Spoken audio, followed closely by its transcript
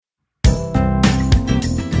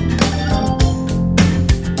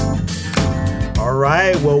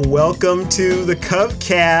right. Well, welcome to the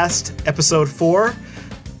Covcast, episode 4.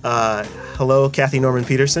 Hello, Kathy Norman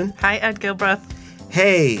Peterson. Hi, Ed Gilbreth.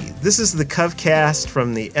 Hey, this is the Covcast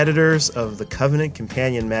from the editors of the Covenant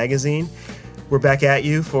Companion magazine. We're back at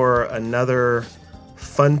you for another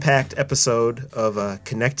fun-packed episode of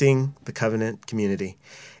Connecting the Covenant Community.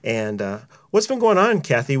 And what's been going on,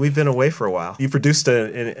 Kathy? We've been away for a while. You produced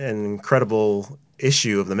an incredible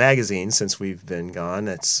issue of the magazine since we've been gone.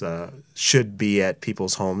 It's should be at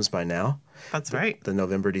people's homes by now. That's right. The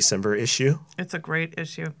November-December issue. It's a great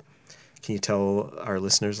issue. Can you tell our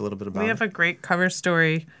listeners a little bit about it? We have a great cover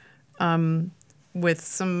story with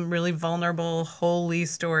some really vulnerable, holy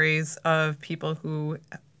stories of people who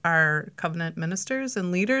are covenant ministers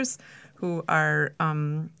and leaders who are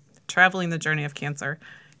traveling the journey of cancer.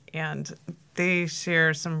 And they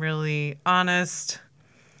share some really honest,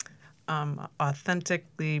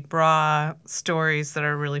 authentically raw stories that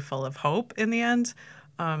are really full of hope in the end.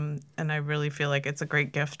 And I really feel like it's a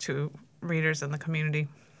great gift to readers in the community.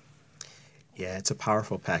 Yeah, it's a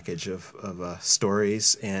powerful package of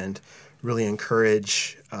stories, and really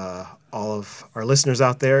encourage all of our listeners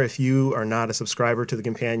out there. If you are not a subscriber to The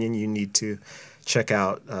Companion, you need to check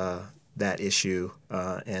out that issue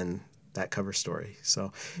and that cover story.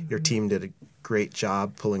 So your team did a great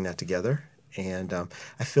job pulling that together. And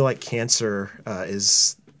I feel like cancer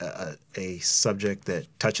is a subject that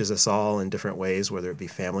touches us all in different ways, whether it be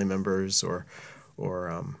family members or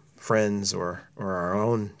friends or our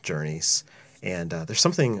own journeys. And there's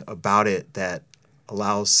something about it that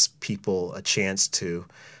allows people a chance to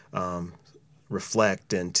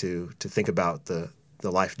reflect and to think about the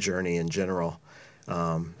life journey in general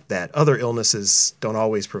that other illnesses don't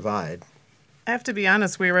always provide. I have to be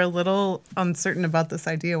honest, we were a little uncertain about this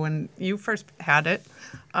idea when you first had it.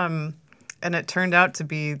 And it turned out to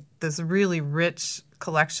be this really rich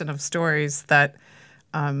collection of stories that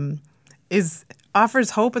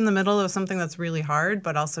offers hope in the middle of something that's really hard,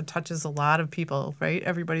 but also touches a lot of people, right?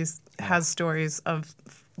 Everybody has stories of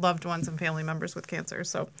loved ones and family members with cancer.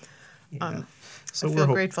 So, I feel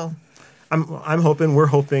grateful. We're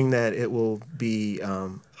hoping that it will be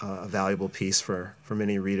a valuable piece for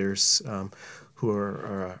many readers who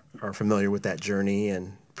are familiar with that journey,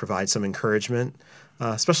 and provide some encouragement,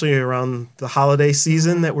 especially around the holiday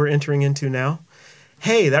season that we're entering into now.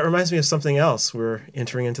 Hey, that reminds me of something else. We're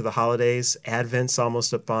entering into the holidays. Advent's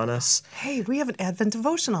almost upon us. Hey, we have an Advent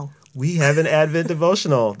devotional. We have an Advent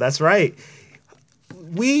devotional. That's right.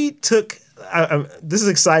 We took this is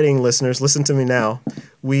exciting, listeners. Listen to me now.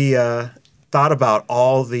 We thought about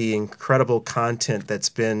all the incredible content that's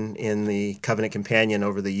been in the Covenant Companion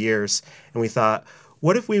over the years, and we thought,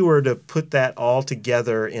 what if we were to put that all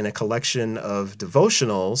together in a collection of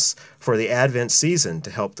devotionals for the Advent season to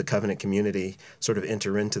help the Covenant community sort of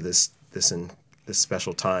enter into this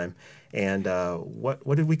special time? And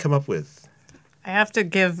what did we come up with? I have to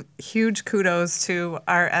give huge kudos to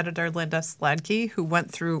our editor, Linda Sladke, who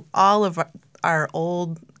went through all of our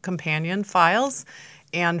old companion files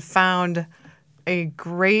and found a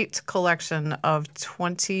great collection of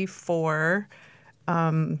 24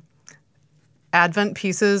 Advent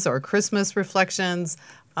pieces or Christmas reflections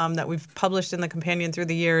that we've published in the companion through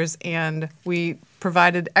the years, and we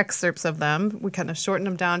provided excerpts of them. We kind of shortened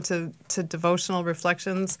them down to devotional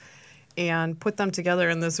reflections and put them together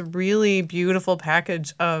in this really beautiful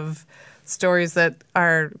package of stories that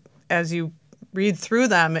are, as you read through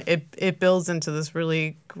them, it builds into this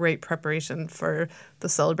really great preparation for the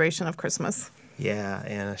celebration of Christmas. Yeah,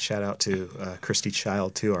 and a shout out to Christy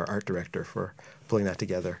Child, too, our art director, for pulling that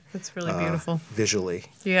together. It's really beautiful. Visually.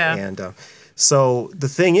 Yeah. And so the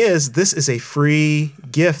thing is, this is a free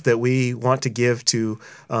gift that we want to give to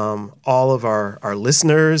all of our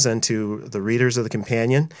listeners and to the readers of the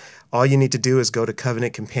Companion. All you need to do is go to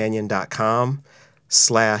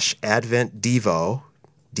covenantcompanion.com/AdventDevo,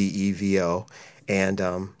 DEVO,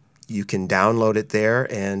 and you can download it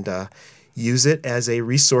there and use it as a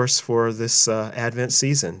resource for this Advent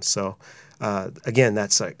season. So again,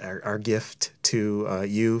 that's our gift to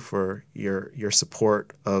you for your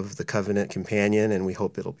support of the Covenant Companion, and we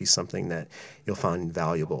hope it'll be something that you'll find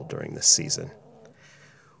valuable during this season.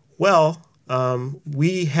 Well,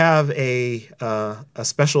 we have a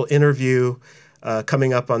special interview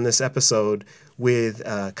coming up on this episode with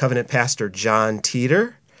Covenant Pastor John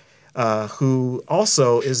Teter, who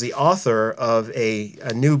also is the author of a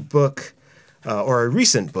new book, or a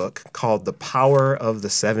recent book, called The Power of the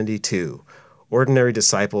 72, Ordinary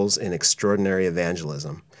Disciples in Extraordinary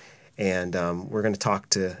Evangelism. And we're going to talk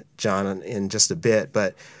to John in just a bit.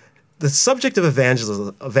 But the subject of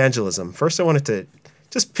evangelism, first I wanted to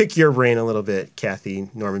just pick your brain a little bit, Kathy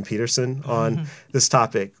Norman Peterson, on this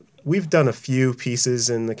topic. We've done a few pieces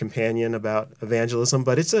in the companion about evangelism,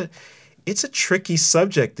 but it's a tricky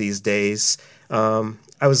subject these days.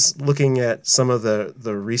 I was looking at some of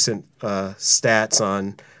the recent stats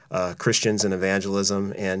on Christians and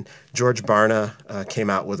evangelism, and George Barna came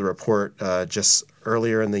out with a report just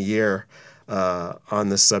earlier in the year on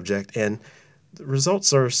this subject, and the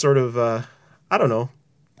results are sort of, I don't know,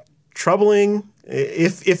 troubling.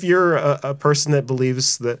 If you're a person that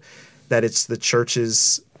believes that it's the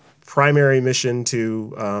church's primary mission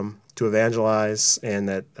to evangelize, and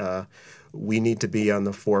that we need to be on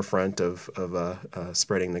the forefront of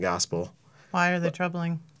spreading the gospel. Why are they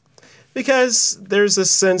troubling? Because there's a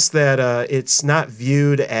sense that it's not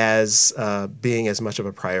viewed as being as much of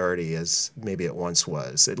a priority as maybe it once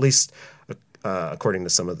was, at least according to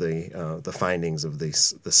some of the findings of the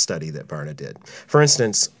study that Barna did. For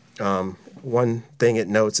instance, one thing it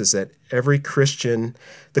notes is that every Christian,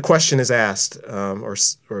 the question is asked, or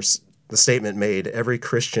the statement made, every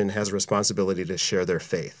Christian has a responsibility to share their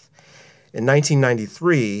faith. In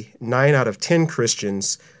 1993, 9 out of 10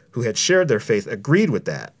 Christians who had shared their faith agreed with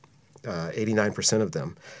that, 89% of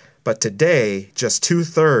them. But today, just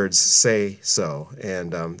 2/3 say so,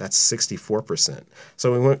 and that's 64%.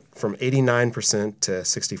 So we went from 89% to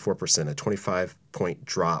 64%, a 25-point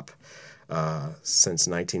drop since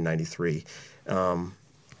 1993.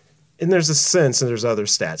 And there's a sense, and there's other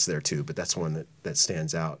stats there too, but that's one that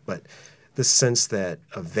stands out. But the sense that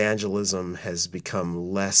evangelism has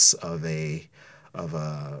become less of a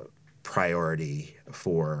priority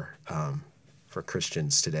for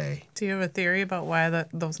Christians today. Do you have a theory about why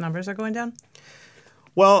those numbers are going down?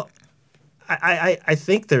 Well, I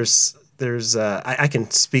think there's I can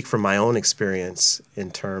speak from my own experience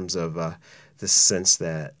in terms of the sense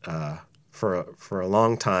that for a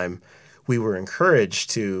long time we were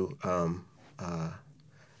encouraged to, at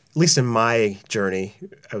least in my journey,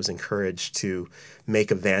 I was encouraged to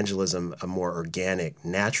make evangelism a more organic,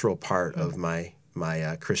 natural part of my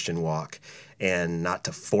Christian walk, and not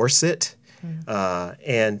to force it.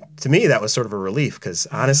 And to me, that was sort of a relief, because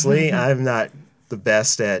honestly, I'm not the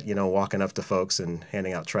best at walking up to folks and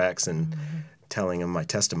handing out tracts and telling them my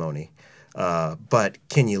testimony. But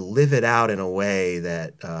can you live it out in a way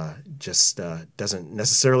that just doesn't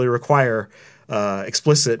necessarily require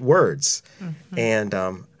explicit words? And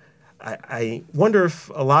I wonder if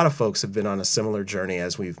a lot of folks have been on a similar journey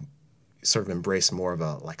as we've sort of embraced more of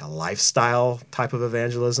a lifestyle type of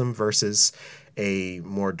evangelism versus a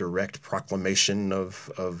more direct proclamation of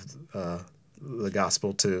the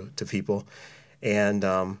gospel to people. And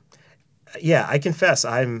I confess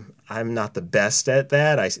I'm not the best at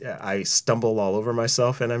that. I stumble all over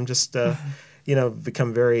myself, and I'm just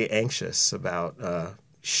become very anxious about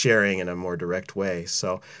sharing in a more direct way.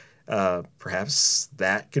 So perhaps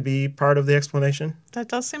that could be part of the explanation. That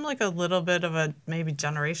does seem like a little bit of a maybe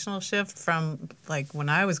generational shift from when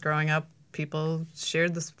I was growing up. People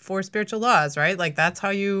shared the 4 spiritual laws, right? That's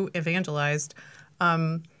how you evangelized.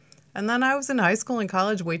 And then I was in high school and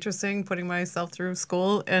college waitressing, putting myself through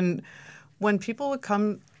school. And when people would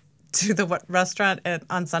come to the restaurant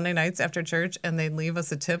on Sunday nights after church and they'd leave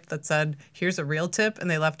us a tip that said, "Here's a real tip," and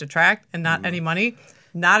they left a tract and not any money,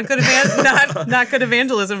 not good not good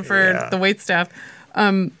evangelism for the waitstaff.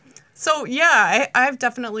 So I've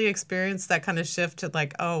definitely experienced that kind of shift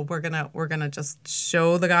to we're gonna just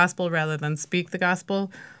show the gospel rather than speak the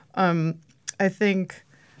gospel. I think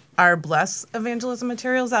our Bless evangelism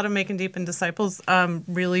materials out of Making Deep in Disciples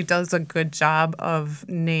really does a good job of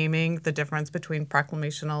naming the difference between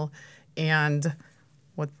proclamational and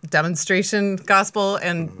demonstration gospel,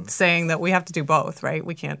 and saying that we have to do both, right?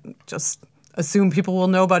 We can't just assume people will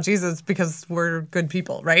know about Jesus because we're good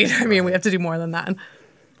people, right? I mean, we have to do more than that.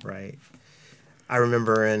 Right. I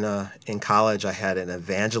remember in college I had an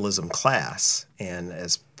evangelism class, and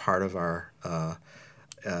as part of our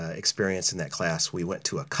experience in that class, we went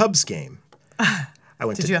to a Cubs game.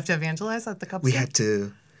 Did you have to evangelize at the Cubs game? We had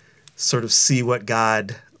to sort of see what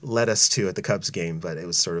God led us to at the Cubs game, but it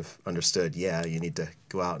was sort of understood, you need to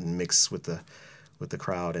go out and mix with the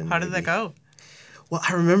crowd. And how did that go? Well,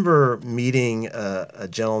 I remember meeting a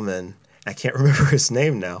gentleman, I can't remember his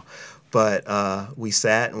name now, but we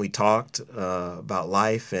sat and we talked about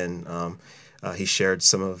life, and he shared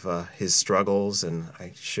some of his struggles, and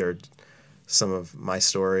I shared some of my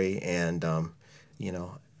story, and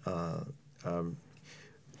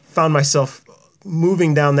found myself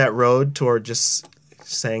moving down that road toward just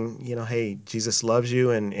saying, hey, Jesus loves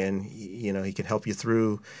you, and he can help you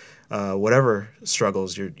through whatever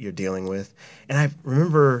struggles you're dealing with. And I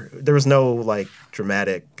remember there was no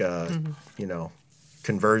dramatic,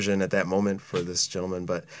 conversion at that moment for this gentleman,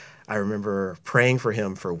 but I remember praying for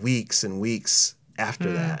him for weeks and weeks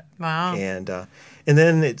after that. Wow. And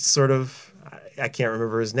then it's sort of, I can't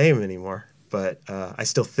remember his name anymore, but I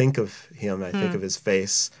still think of him. I think of his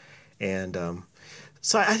face. And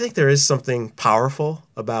so I think there is something powerful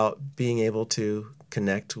about being able to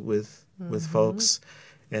connect with folks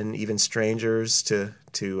and even strangers to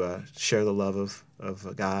share the love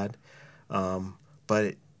of God.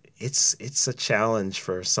 But it's a challenge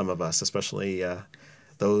for some of us, especially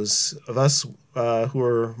those of us who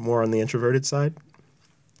are more on the introverted side.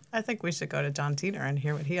 I think we should go to John Teter and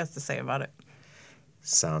hear what he has to say about it.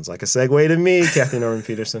 Sounds like a segue to me, Kathy Norman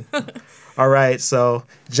Peterson. All right, so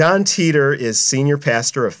John Teter is senior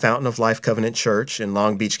pastor of Fountain of Life Covenant Church in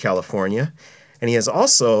Long Beach, California, and he has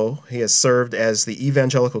served as the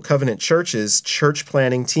Evangelical Covenant Church's church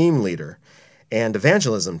planning team leader and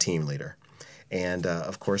evangelism team leader. And,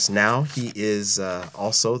 of course, now he is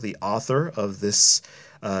also the author of this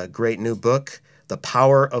great new book, The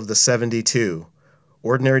Power of the 72,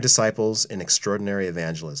 Ordinary Disciples in Extraordinary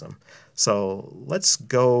Evangelism. So let's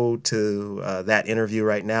go to that interview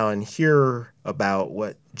right now and hear about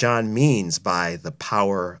what John means by the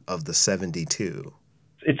power of the 72.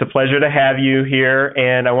 It's a pleasure to have you here,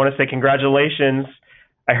 and I want to say congratulations.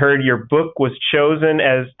 I heard your book was chosen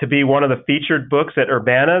as to be one of the featured books at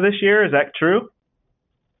Urbana this year. Is that true?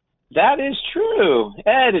 That is true.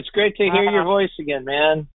 Ed, it's great to hear your voice again,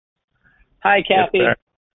 man. Hi, Kathy. Yes,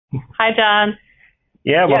 Hi, John.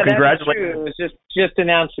 Yeah, well, congratulations. congratulations. It was just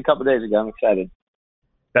announced a couple days ago. I'm excited.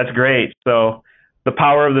 That's great. So the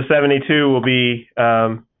power of the 72 will be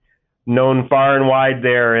known far and wide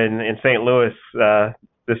there in St. Louis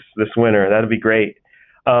this winter. That'll be great.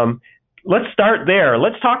 Let's start there.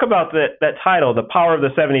 Let's talk about that title, The Power of the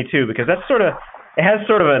 72, because that's it has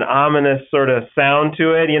sort of an ominous sort of sound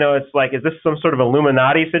to it. You know, it's like, is this some sort of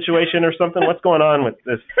Illuminati situation or something? What's going on with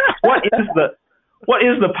this? What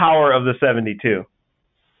is the power of the 72?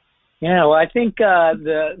 Yeah, well, I think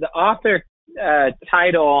the author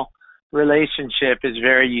title relationship is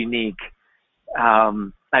very unique.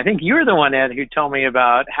 I think you're the one, Ed, who told me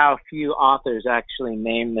about how few authors actually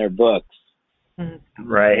name their books.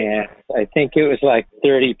 Right. And I think it was like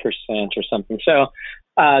 30% or something. So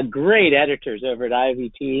great editors over at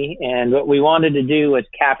IVT. And what we wanted to do was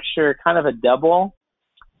capture kind of a double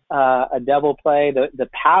play. The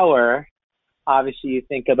power, obviously you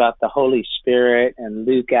think about the Holy Spirit, and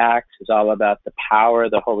Luke Acts is all about the power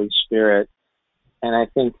of the Holy Spirit. And I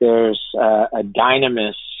think there's a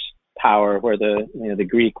dynamis power, where the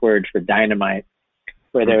Greek word for dynamite,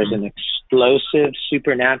 where there's an explosive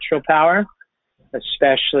supernatural power,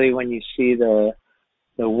 especially when you see the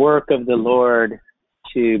work of the Lord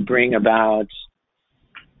to bring about,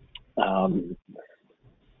 the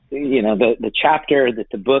chapter that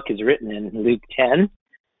the book is written in, Luke 10,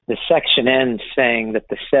 the section ends saying that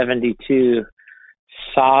the 72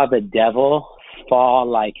 saw the devil fall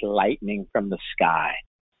like lightning from the sky.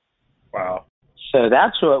 Wow. So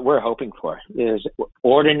that's what we're hoping for, is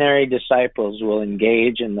ordinary disciples will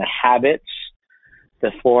engage in the habits,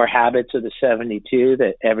 the 4 habits of the 72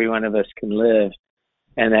 that every one of us can live,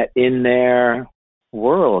 and that in their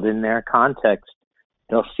world, in their context,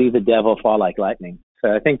 they'll see the devil fall like lightning.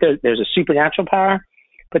 So I think there's a supernatural power,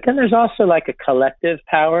 but then there's also like a collective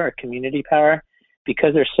power, a community power,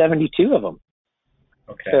 because there's 72 of them.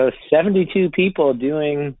 Okay. So 72 people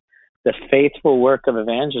doing the faithful work of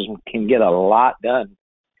evangelism can get a lot done.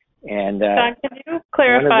 And John, can you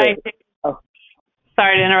clarify?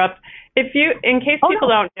 Sorry to interrupt. In case people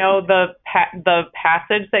don't know the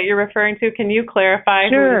passage that you're referring to, can you clarify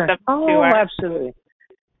Sure. who the 72 are? are? Absolutely.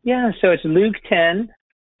 Yeah. So it's Luke 10,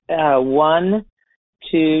 1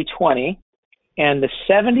 to 20, and the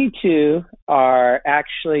 72 are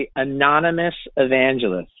actually anonymous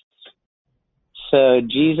evangelists. So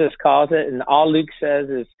Jesus calls it, and all Luke says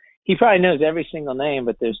is, he probably knows every single name,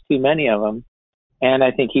 but there's too many of them. And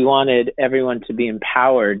I think he wanted everyone to be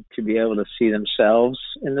empowered to be able to see themselves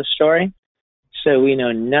in the story. So we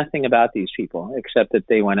know nothing about these people except that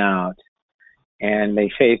they went out and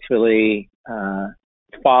they faithfully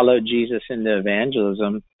followed Jesus into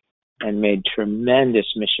evangelism and made tremendous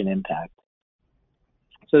mission impact.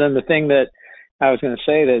 So then the thing that I was going to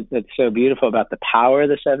say that's so beautiful about the power of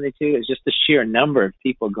the 72 is just the sheer number of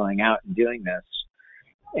people going out and doing this.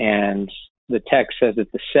 And the text says that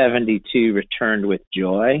the 72 returned with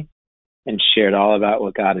joy and shared all about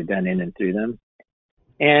what God had done in and through them.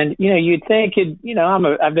 And, you'd think,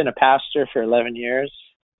 I've been a pastor for 11 years.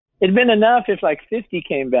 It'd been enough if like 50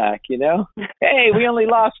 came back, Hey, we only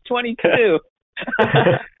lost 22.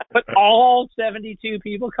 But all 72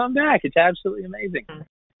 people come back. It's absolutely amazing.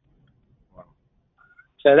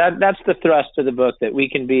 So that's the thrust of the book, that we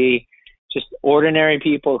can be just ordinary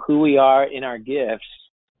people, who we are in our gifts,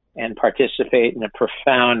 and participate in a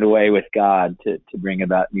profound way with God to bring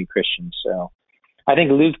about new Christians. So I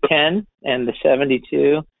think Luke 10 and the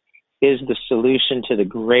 72 is the solution to the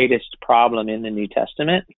greatest problem in the New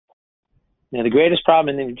Testament. Now, the greatest problem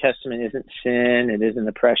in the New Testament isn't sin, it isn't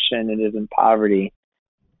oppression, it isn't poverty.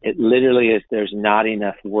 It literally is there's not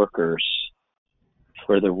enough workers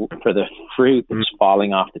for the fruit that's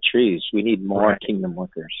falling off the trees. We need more kingdom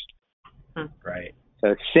workers. Right.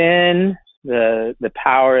 So sin, the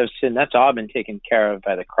power of sin, that's all been taken care of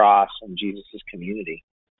by the cross and Jesus' community.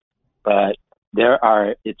 But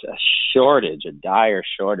it's a shortage, a dire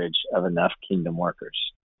shortage of enough kingdom workers.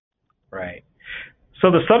 Right. So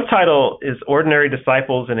the subtitle is Ordinary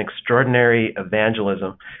Disciples and Extraordinary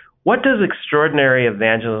Evangelism. What does extraordinary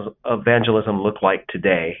evangelism look like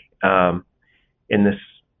today in this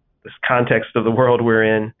context of the world we're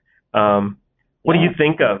in? What do you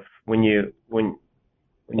think of when you use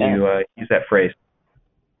that phrase?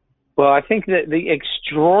 Well, I think that the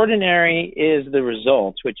extraordinary is the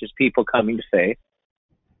result, which is people coming to faith.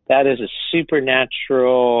 That is a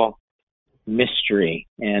supernatural mystery,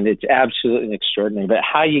 and it's absolutely extraordinary. But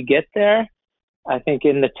how you get there, I think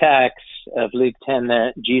in the text of Luke 10,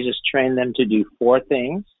 that Jesus trained them to do 4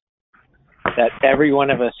 things that every one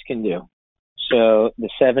of us can do. So the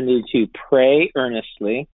 72 pray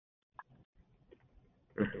earnestly,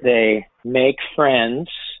 they make friends,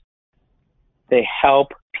 they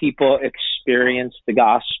help people experience the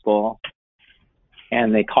gospel,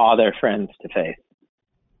 and they call their friends to faith.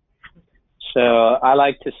 So I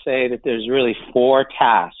like to say that there's really 4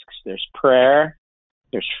 tasks. There's prayer,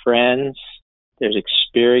 there's friends, there's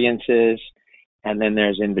experiences, and then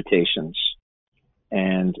there's invitations.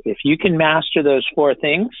 And if you can master those 4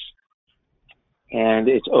 things, and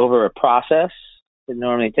it's over a process, it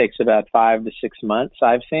normally takes about 5 to 6 months,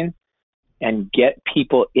 I've seen, and get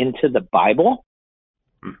people into the Bible,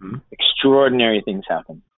 extraordinary things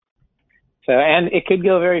happen. So, and it could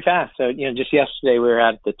go very fast. So, just yesterday we were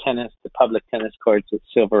at the public tennis courts at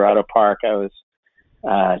Silverado Park. I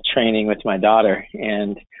was training with my daughter,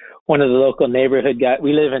 and one of the local neighborhood guys,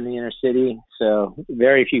 we live in the inner city, so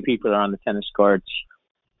very few people are on the tennis courts,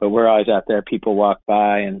 but we're always out there. People walk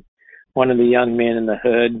by, and one of the young men in the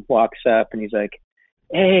hood walks up, and he's like,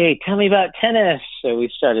 "Hey, tell me about tennis." So we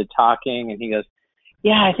started talking, and he goes,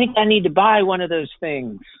 "Yeah, I think I need to buy one of those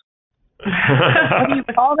things." What do you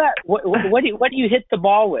call that? What do you hit the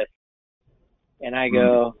ball with? And I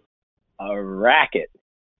go, "A racket."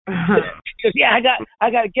 He goes, "Yeah,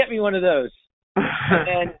 I got to get me one of those."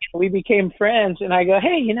 And we became friends. And I go,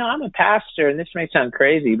 "Hey, I'm a pastor, and this may sound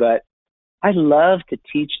crazy, but I love to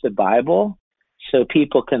teach the Bible so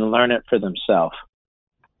people can learn it for themselves.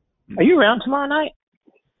 Are you around tomorrow night?"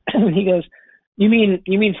 And he goes, You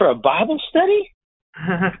mean for a Bible study?"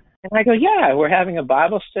 And I go, "Yeah, we're having a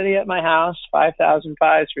Bible study at my house, 5,000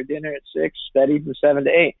 pies for dinner at 6, study from 7 to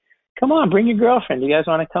 8. Come on, bring your girlfriend. Do you guys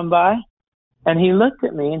want to come by?" And he looked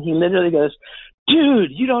at me and he literally goes,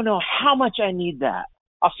 "Dude, you don't know how much I need that.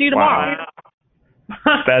 I'll see you tomorrow."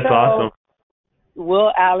 Wow. That's awesome.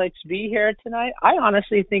 Will Alex be here tonight? I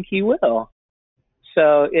honestly think he will.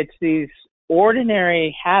 So it's these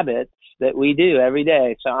ordinary habits that we do every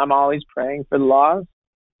day. So I'm always praying for the laws,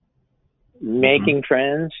 making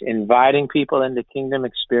friends, inviting people into kingdom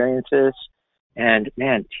experiences, and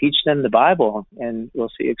teach them the Bible, and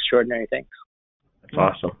we'll see extraordinary things. That's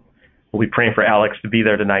awesome. We'll be praying for Alex to be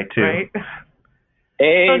there tonight too. Right.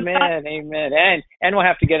 Amen, amen. And we'll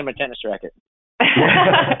have to get him a tennis racket.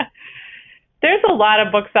 There's a lot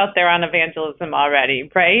of books out there on evangelism already,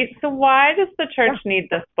 right? So why does the church need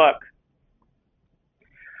this book?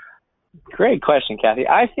 Great question, Kathy.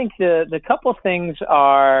 I think the couple things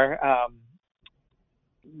are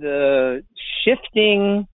the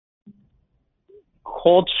shifting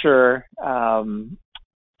culture,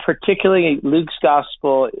 particularly Luke's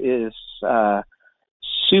gospel, is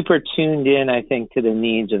super tuned in, I think, to the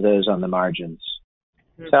needs of those on the margins.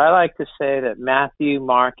 So I like to say that Matthew,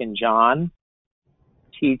 Mark, and John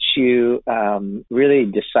teach you really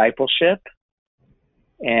discipleship,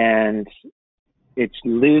 and it's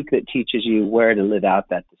Luke that teaches you where to live out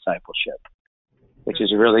that discipleship, which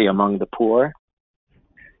is really among the poor.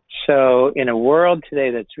 So in a world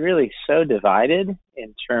today that's really so divided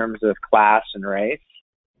in terms of class and race,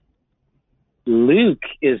 Luke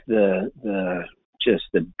is the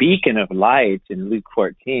beacon of light in Luke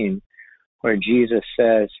 14, where Jesus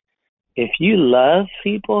says, if you love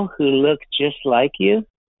people who look just like you,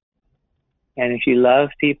 And if you love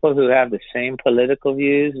people who have the same political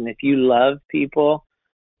views, and if you love people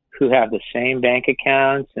who have the same bank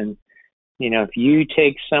accounts, and if you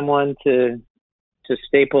take someone to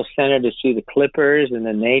Staples Center to see the Clippers, and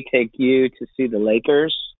then they take you to see the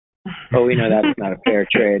Lakers, we know that's not a fair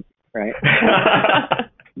trade, right?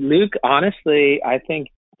 Luke, honestly, I think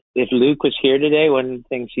if Luke was here today, one of the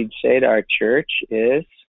things he'd say to our church is,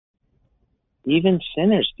 even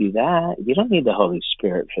sinners do that. You don't need the Holy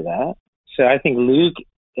Spirit for that. So I think Luke,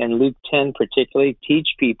 and Luke 10 particularly, teach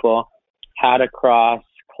people how to cross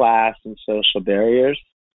class and social barriers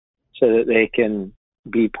so that they can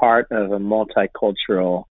be part of a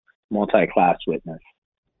multicultural, multi-class witness.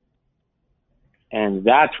 And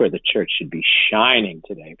that's where the church should be shining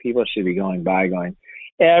today. People should be going by going,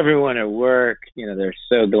 everyone at work, they're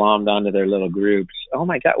so glommed onto their little groups. Oh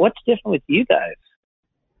my God, what's different with you guys?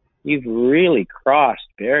 You've really crossed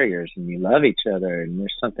barriers and you love each other, and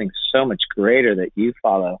there's something so much greater that you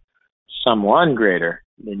follow, someone greater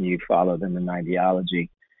than you follow them in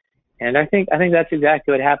ideology. And I think that's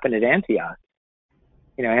exactly what happened at Antioch.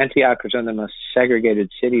 Antioch was one of the most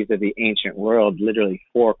segregated cities of the ancient world, literally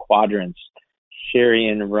 4 quadrants,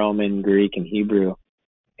 Syrian, Roman, Greek, and Hebrew.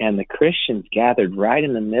 And the Christians gathered right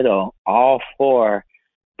in the middle, all 4.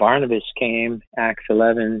 Barnabas came, Acts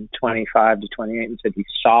 11:25-28, and said he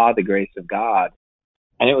saw the grace of God.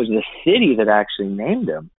 And it was the city that actually named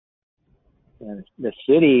him. And the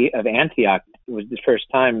city of Antioch was the first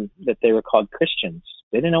time that they were called Christians.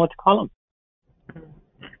 They didn't know what to call them.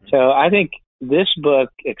 So I think this book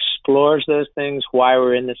explores those things, why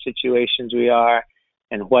we're in the situations we are,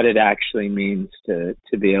 and what it actually means to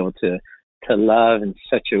be able to love in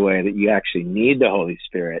such a way that you actually need the Holy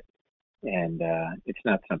Spirit. And it's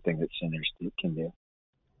not something that sinners can do.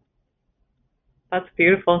 That's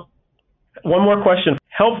beautiful. One more question.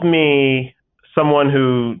 Help me, someone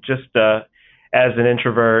who just, as an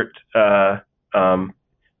introvert,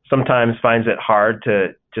 sometimes finds it hard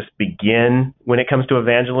to just begin when it comes to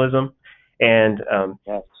evangelism. And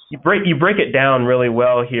yes. you break it down really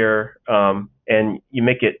well here, and you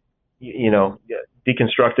make it,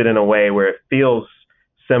 deconstruct it in a way where it feels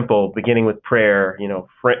simple, beginning with prayer,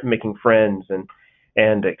 making friends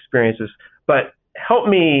and experiences. But help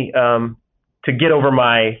me to get over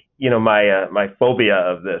my phobia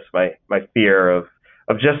of this, my fear of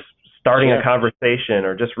just starting a conversation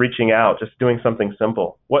or just reaching out, just doing something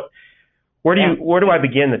simple. Where do I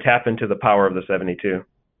begin to tap into the power of the 72?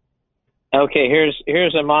 Okay,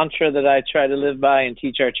 here's a mantra that I try to live by and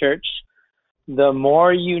teach our church. The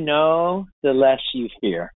more you know, the less you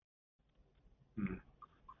fear.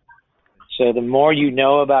 So the more you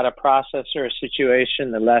know about a process or a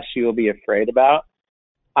situation, the less you will be afraid about.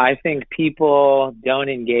 I think people don't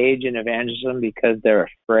engage in evangelism because they're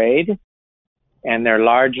afraid, and they're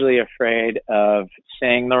largely afraid of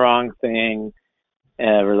saying the wrong thing,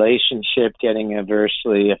 a relationship getting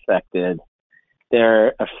adversely affected.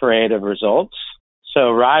 They're afraid of results.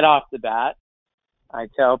 So right off the bat, I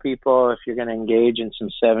tell people if you're going to engage in some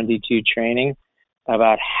 72 training,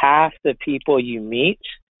 about half the people you meet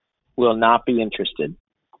will not be interested.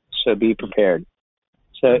 So be prepared.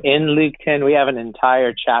 So in Luke 10, we have an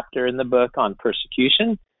entire chapter in the book on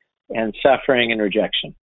persecution and suffering and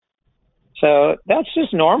rejection. So that's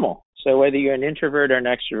just normal. So whether you're an introvert or an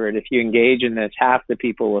extrovert, if you engage in this, half the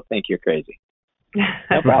people will think you're crazy.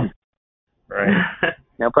 No problem. Right.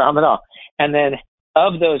 No problem at all. And then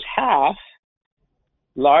of those half,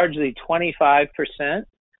 largely 25%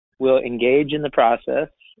 will engage in the process,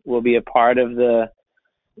 will be a part of the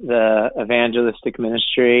evangelistic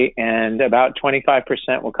ministry, and about 25%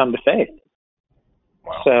 will come to faith.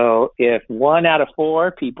 Wow. So if 1 out of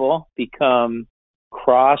 4 people become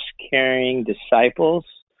cross-carrying disciples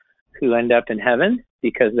who end up in heaven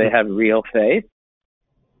because they have real faith,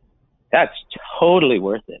 that's totally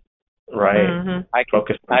worth it. Right. Mm-hmm. I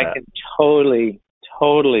can totally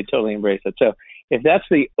embrace it. So if that's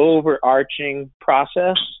the overarching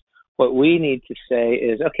process, what we need to say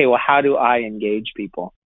is, okay, well, how do I engage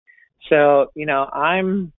people? So,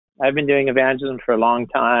 I've been doing evangelism for a long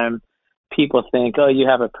time. People think, oh, you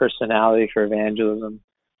have a personality for evangelism.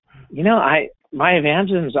 My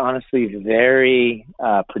evangelism is honestly very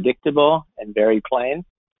predictable and very plain.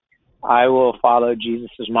 I will follow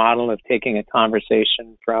Jesus's model of taking a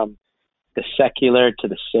conversation from the secular to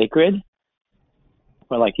the sacred,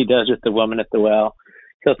 or like he does with the woman at the well.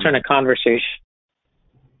 He'll turn a conversation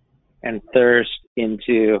and thirst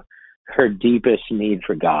into her deepest need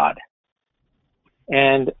for God.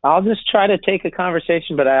 And I'll just try to take a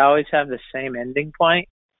conversation, but I always have the same ending point.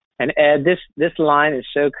 And Ed, this line is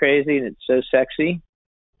so crazy and it's so sexy.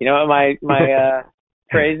 You know what my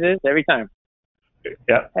phrase is every time?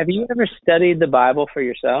 Yeah. Have you ever studied the Bible for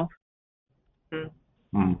yourself?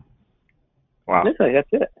 Wow. Literally, that's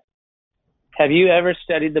it. Have you ever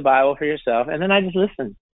studied the Bible for yourself? And then I just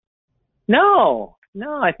listen. No,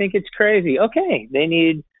 I think it's crazy. Okay, they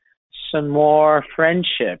need some more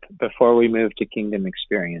friendship before we move to kingdom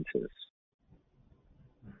experiences.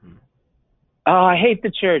 Oh, I hate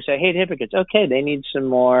the church. I hate hypocrites. Okay, they need some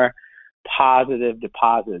more positive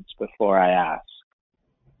deposits before I ask.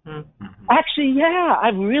 Actually, yeah, I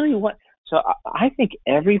really want. So I think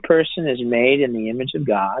every person is made in the image of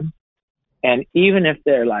God. And even if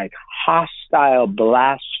they're like hostile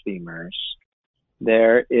blasphemers,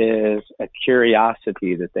 there is a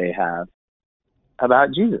curiosity that they have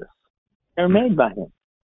about Jesus. They're made by him.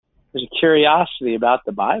 There's a curiosity about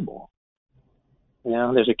the Bible. You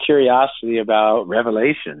know, there's a curiosity about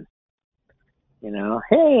Revelation. You know,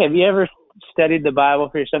 hey, have you ever studied the Bible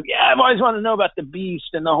for yourself? Yeah, I've always wanted to know about the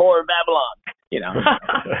beast and the whore of Babylon. You know.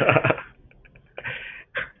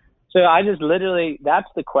 So I just literally, that's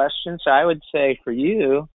the question. So I would say for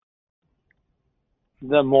you,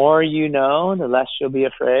 the more you know, the less you'll be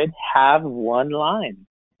afraid. Have one line.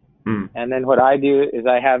 And then what I do is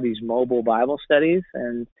I have these mobile Bible studies,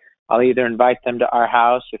 and I'll either invite them to our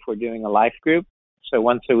house if we're doing a life group. So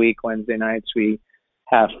once a week, Wednesday nights, we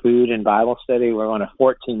have food and Bible study. We're one of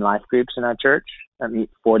 14 life groups in our church that meet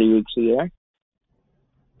 40 weeks a year.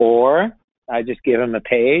 Or I just give them a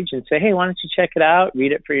page and say, hey, why don't you check it out,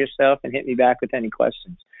 read it for yourself, and hit me back with any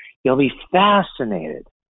questions. You'll be fascinated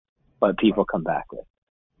what people come back with.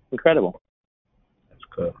 Incredible. That's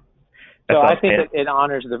cool. So I think it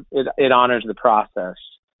honors the process,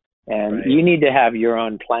 and you need to have your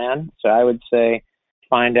own plan. So I would say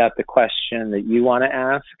find out the question that you want to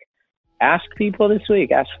ask. Ask people this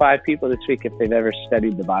week. Ask 5 people this week if they've ever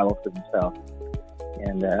studied the Bible for themselves.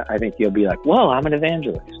 And I think you'll be like, whoa, I'm an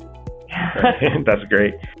evangelist. That's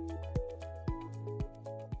great.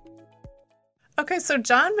 Okay, so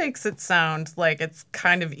John makes it sound like it's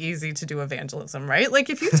kind of easy to do evagelism, right? Like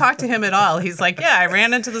if you talk to him at all, he's like, yeah, I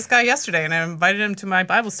ran into this guy yesterday and I invited him to my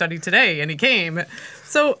Bible study today and he came.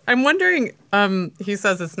 So I'm wondering, he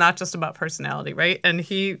says it's not just about personality, right? And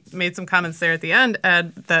he made some comments there at the end,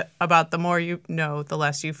 Ed, that about the more you know, the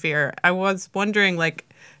less you fear. I was wondering,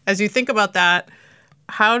 like, as you think about that,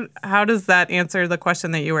 how does that answer the question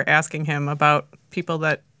that you were asking him about people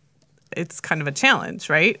that it's kind of a challenge,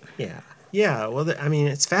 right? Yeah. Well, I mean,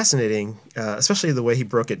 it's fascinating, especially the way he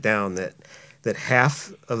broke it down, that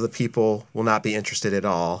half of the people will not be interested at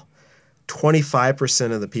all,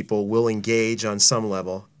 25% of the people will engage on some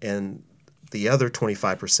level, and the other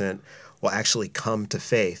 25% will actually come to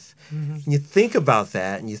faith. And you think about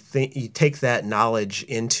that, and you take that knowledge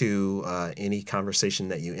into any conversation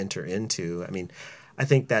that you enter into. I mean, I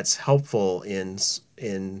think that's helpful in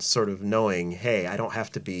sort of knowing, hey, I don't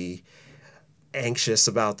have to be anxious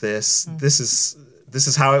about this. This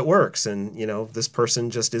is how it works, and this person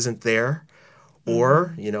just isn't there.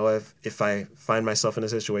 Or if I find myself in a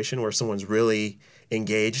situation where someone's really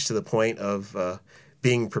engaged to the point of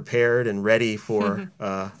being prepared and ready for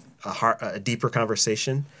a deeper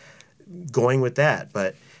conversation, going with that.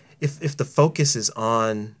 But if the focus is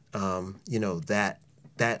on that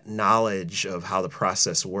knowledge of how the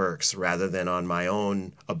process works rather than on my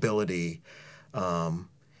own ability,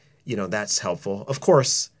 that's helpful. Of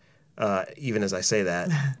course, even as I say that,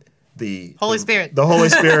 the Holy Spirit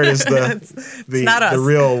is the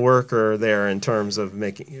real worker there in terms of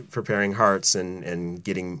preparing hearts and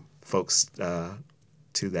getting folks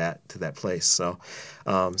to that place. So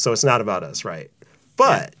it's not about us, right?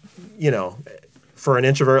 But for an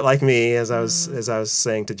introvert like me, as I was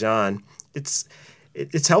saying to John, it's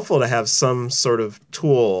helpful to have some sort of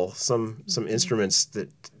tool, some instruments that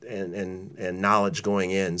and knowledge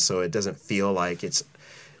going in, so it doesn't feel like it's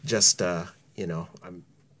just I'm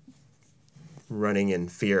running in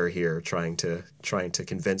fear here, trying to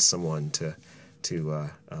convince someone to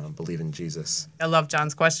believe in Jesus. I love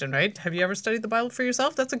John's question, right? Have you ever studied the Bible for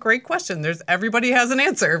yourself? That's a great question. Everybody has an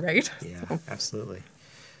answer, right? Yeah, absolutely.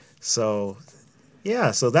 So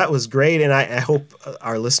that was great, and I hope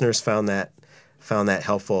our listeners found that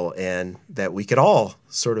helpful, and that we could all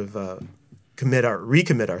sort of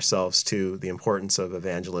recommit ourselves to the importance of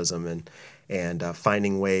evangelism and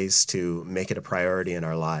finding ways to make it a priority in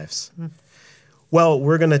our lives. Well,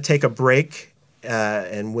 we're going to take a break,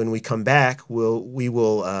 and when we come back, we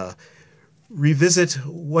will revisit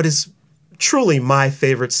what is truly my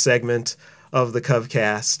favorite segment of the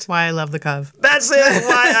Covcast. Why I love the Cov. That's it.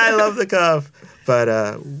 Why I love the Cov.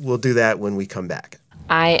 But we'll do that when we come back.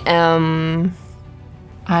 I am.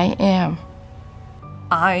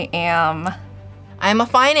 I'm a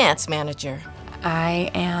finance manager. I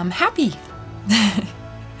am happy.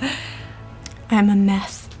 I'm a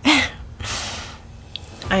mess. I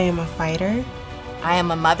am a fighter. I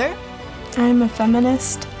am a mother. I'm a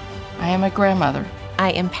feminist. I am a grandmother.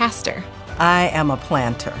 I am pastor. I am a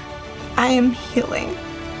planter. I am healing.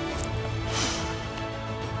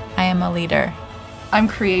 I am a leader. I'm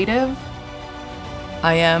creative.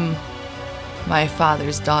 I am my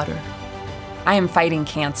father's daughter. I am fighting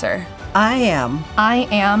cancer. I am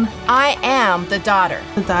the daughter.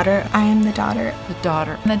 The daughter. I am the daughter. The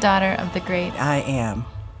daughter. The daughter of the great. I am.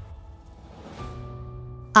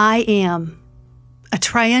 I am. A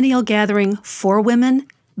triennial gathering for women,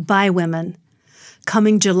 by women.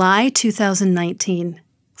 Coming July 2019.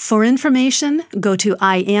 For information, go to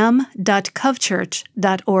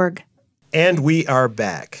iam.covchurch.org. And we are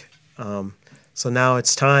back. So now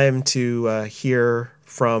it's time to hear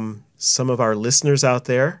from some of our listeners out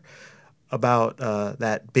there about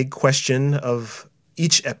that big question of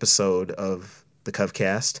each episode of the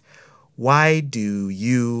Covcast. Why do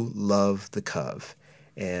you love the Cov?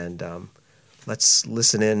 And let's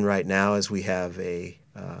listen in right now as we have a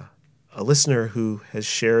listener who has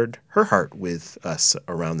shared her heart with us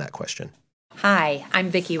around that question. Hi, I'm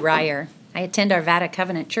Vicki Ryer. I attend Arvada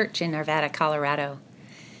Covenant Church in Arvada, Colorado.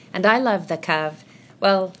 And I love the Cov.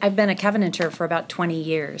 Well, I've been a Covenanter for about 20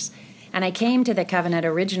 years. And I came to the Covenant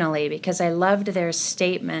originally because I loved their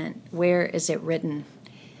statement, "Where is it written?"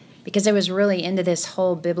 Because I was really into this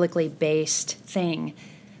whole biblically based thing.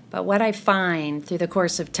 But what I find through the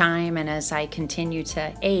course of time and as I continue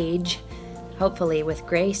to age, hopefully with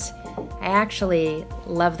grace, I actually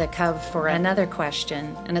love the Cov for another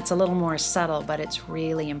question, and it's a little more subtle, but it's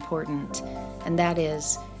really important, and that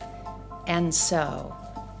is, and so.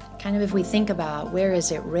 Kind of if we think about where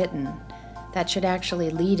is it written, that should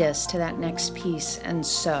actually lead us to that next piece, and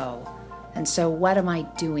so. And so what am I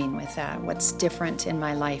doing with that? What's different in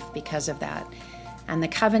my life because of that? And the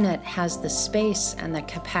Covenant has the space and the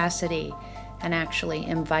capacity and actually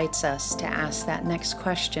invites us to ask that next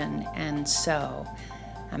question, and so.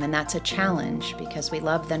 And that's a challenge because we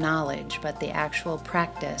love the knowledge, but the actual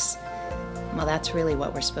practice, well, that's really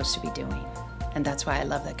what we're supposed to be doing. And that's why I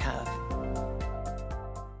love the Cov.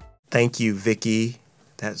 Thank you, Vicki.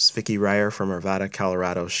 That's Vicki Ryer from Arvada,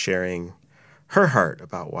 Colorado, sharing her heart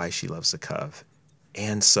about why she loves the Cov.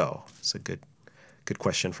 And so, it's a good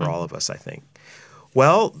question for all of us, I think.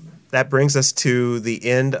 Well, that brings us to the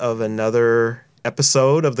end of another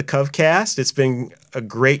episode of the Covcast. It's been a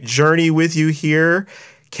great journey with you here,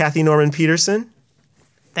 Kathy Norman Peterson.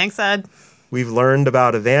 Thanks, Ed. We've learned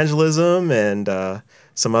about evangelism and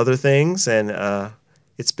some other things, and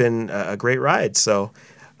it's been a great ride. So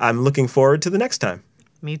I'm looking forward to the next time.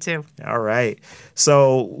 Me too. All right.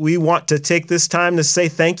 So we want to take this time to say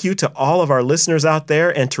thank you to all of our listeners out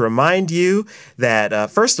there and to remind you that,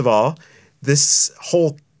 first of all, this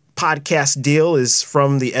whole podcast deal is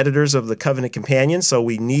from the editors of the Covenant Companion, so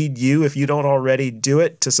we need you, if you don't already do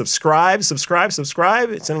it, to subscribe.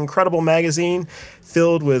 It's an incredible magazine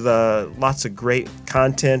filled with lots of great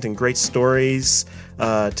content and great stories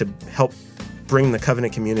to help bring the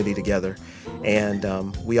Covenant community together.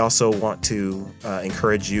 And we also want to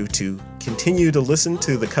encourage you to continue to listen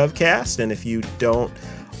to the Covcast, and if you don't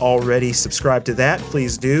already subscribe to that,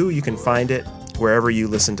 please do. You can find it wherever you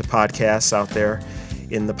listen to podcasts out there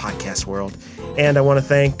in the podcast world. And I want to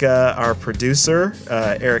thank our producer,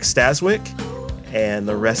 Eric Staswick, and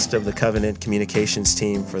the rest of the Covenant Communications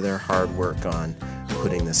team for their hard work on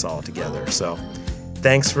putting this all together. So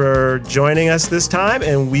thanks for joining us this time,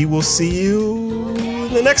 and we will see you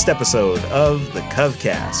in the next episode of the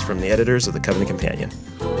Covcast from the editors of the Covenant Companion.